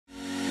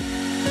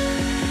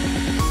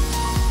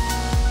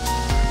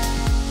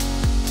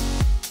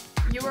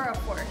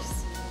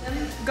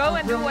Go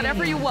and do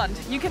whatever you want.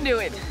 You can do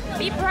it.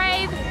 Be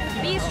brave,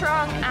 be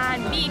strong,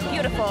 and be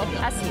beautiful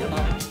as you.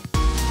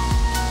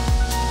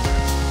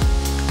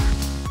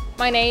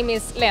 My name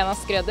is Lena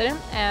Skröder,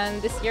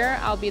 and this year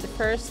I'll be the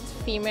first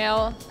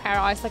female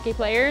para-ice hockey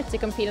player to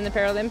compete in the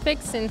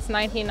Paralympics since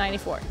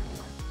 1994.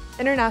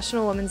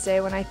 International Women's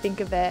Day, when I think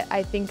of it,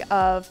 I think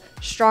of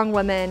strong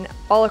women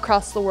all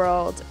across the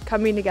world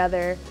coming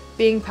together,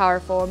 being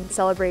powerful and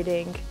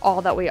celebrating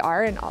all that we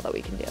are and all that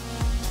we can do.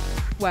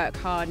 Work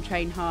hard,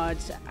 train hard,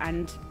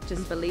 and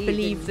just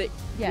believe that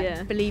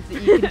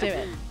you can do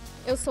it.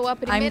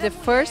 I'm the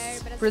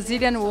first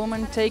Brazilian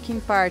woman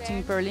taking part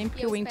in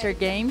Paralympic Winter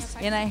Games,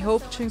 and I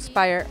hope to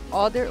inspire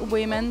other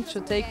women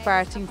to take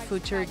part in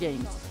future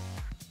games.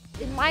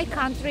 In my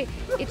country,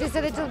 it is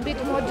a little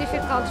bit more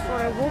difficult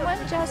for a woman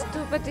just to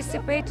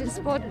participate in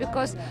sport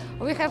because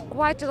we have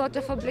quite a lot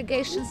of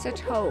obligations at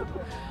home.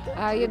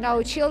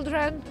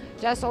 Children,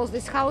 just all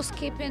this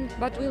housekeeping,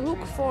 but we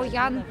look for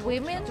young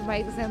women to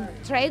make them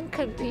train,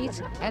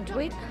 compete and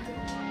win.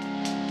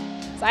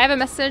 So I have a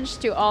message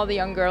to all the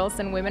young girls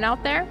and women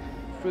out there: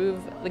 prove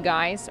the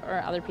guys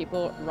or other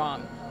people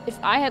wrong. If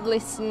I had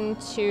listened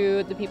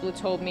to the people who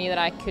told me that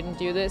I couldn't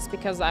do this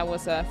because I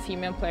was a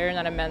female player,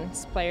 not a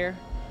men's player,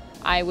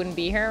 I wouldn't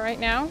be here right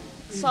now.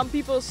 Some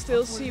people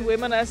still see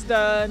women as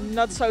the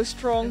not so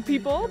strong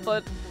people,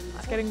 but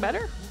it's getting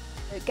better.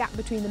 The gap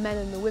between the men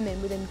and the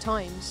women within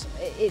times,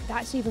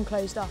 that's even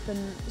closed up, and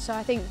so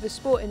I think the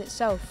sport in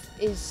itself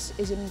is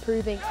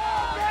improving.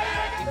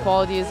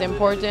 Equality is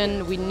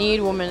important. We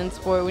need women in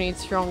sport. We need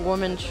strong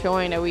women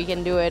showing that we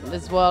can do it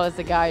as well as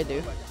the guys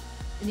do.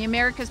 In the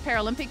America's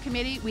Paralympic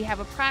Committee, we have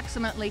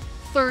approximately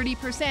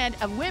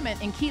 30% of women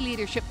in key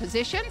leadership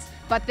positions,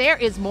 but there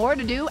is more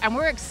to do and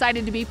we're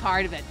excited to be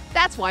part of it.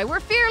 That's why we're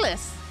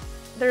fearless.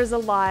 There's a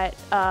lot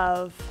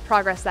of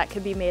progress that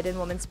could be made in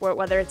women's sport,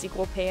 whether it's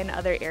equal pay in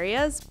other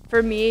areas.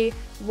 For me,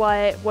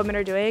 what women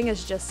are doing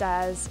is just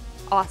as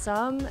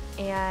awesome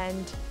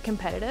and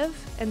competitive,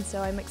 and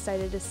so I'm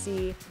excited to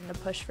see the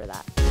push for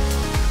that.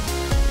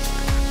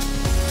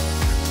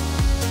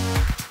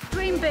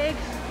 Dream big,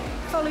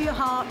 follow your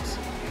heart,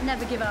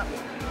 never give up.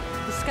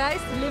 The sky's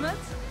the limit.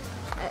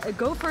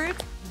 Go for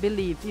it.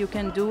 Believe you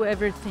can do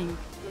everything.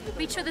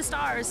 Reach for the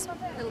stars,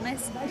 little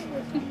miss.